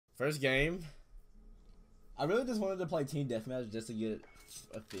First game. I really just wanted to play team deathmatch just to get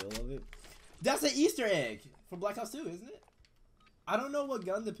a feel of it. That's an Easter egg for Black Ops 2, isn't it? I don't know what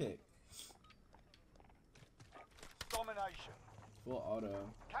gun to pick. Domination. Full auto.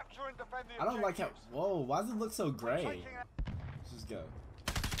 Capture and defend the I don't like how. objectives. Whoa, why does it look so gray? Let's just go.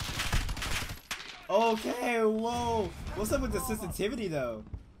 Okay, whoa. What's up with the sensitivity though?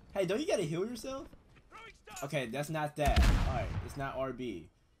 Hey, don't you gotta heal yourself? Okay, that's not that. Alright, it's not RB.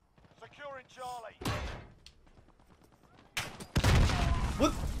 Securing Charlie.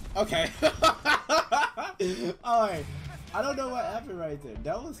 What? Okay. Alright. I don't know what happened right there.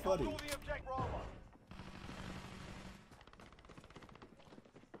 That was funny.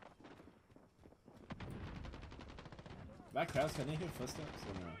 Back crowds, can they hear footsteps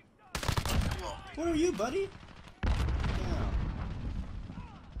or no? What are you, buddy? Damn.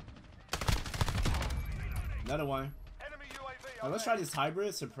 Another one. Right, let's try this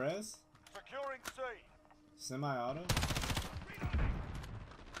hybrid suppress. Securing C. Semi-auto.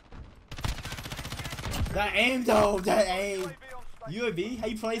 That aim though, that aim. UAV, how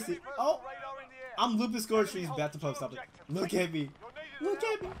you place it? Oh, I'm looping score trees back to post something. Look at me. Look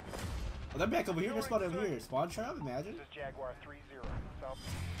at me. Oh, they're back over here. They're spawning over here. Spawn trap, imagine. This is Jaguar 3-0.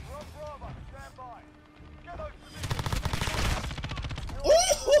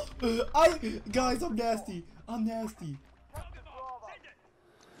 Oh! Guys, I'm nasty. I'm nasty.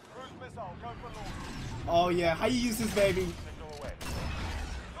 Oh yeah, how you use this, baby?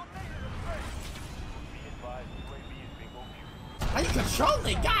 How you control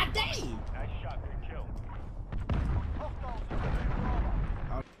it? God dang!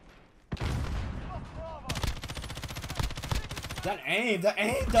 That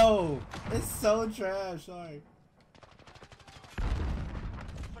aim though! It's so trash, sorry.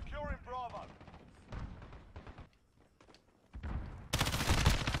 Securing Bravo.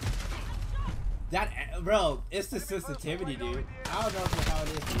 Bro, it's the sensitivity, dude. I don't know how it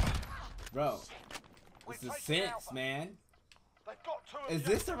is, dude. Bro, it's the sense, man. Is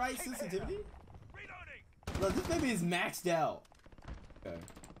this the right sensitivity? Look, this baby is maxed out. Okay.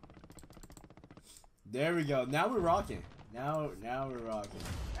 There we go. Now we're rocking. Now we're rocking.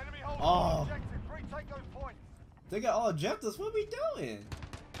 Oh, they got all objectives. What are we doing?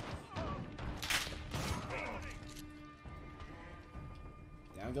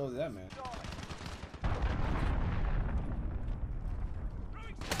 Down goes that, man.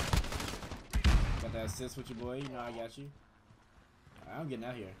 Got that assist with your boy. You know I got you. I'm getting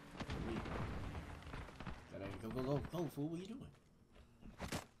out here. Go, fool. What are you doing?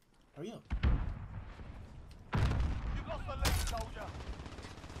 Hurry up. You've lost the lead, soldier.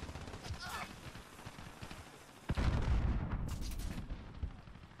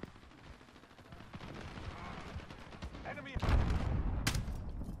 Enemy.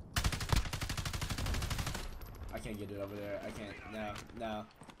 I can't get it over there. I can't. No.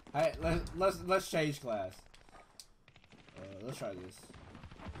 Alright, let's change class. Let's try this.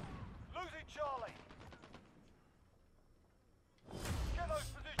 Losing Charlie. Get those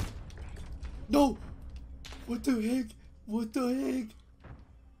positions. No! What the heck? What the heck?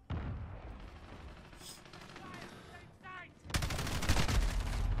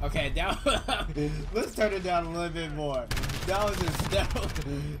 Okay, down. Let's turn it down a little bit more. That was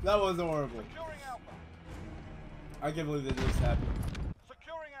that was horrible. I can't believe that this happened.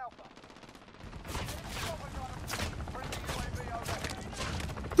 Securing Alpha.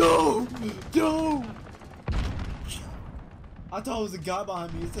 No! No! I thought it was a guy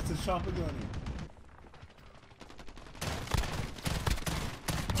behind me. It's just a chopper gunner.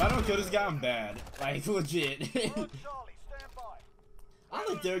 If I don't kill this guy, I'm bad. Like, legit. I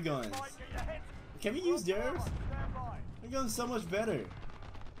like their guns. Can we use theirs? Their guns so much better.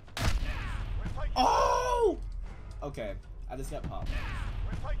 Oh! Okay, I just got popped.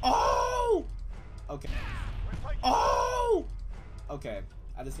 Oh! Okay. Oh! Okay,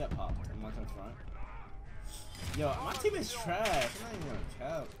 I just got popped. I'm not gonna front. Yo, my team is trash. I'm not even gonna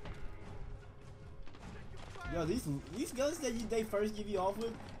cap. Yo, these guns that they first give you off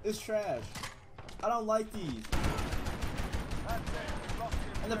with is trash. I don't like these.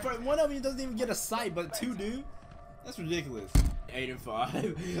 And the first, one of you doesn't even get a sight, but two do. That's ridiculous. 8 and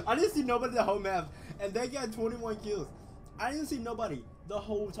 5. I didn't see nobody the whole map, and they got 21 kills. I didn't see nobody the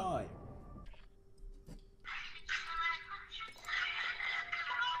whole time.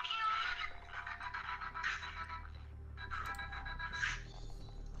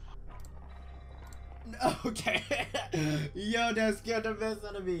 Okay. Yo, that scared the mess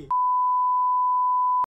out of me.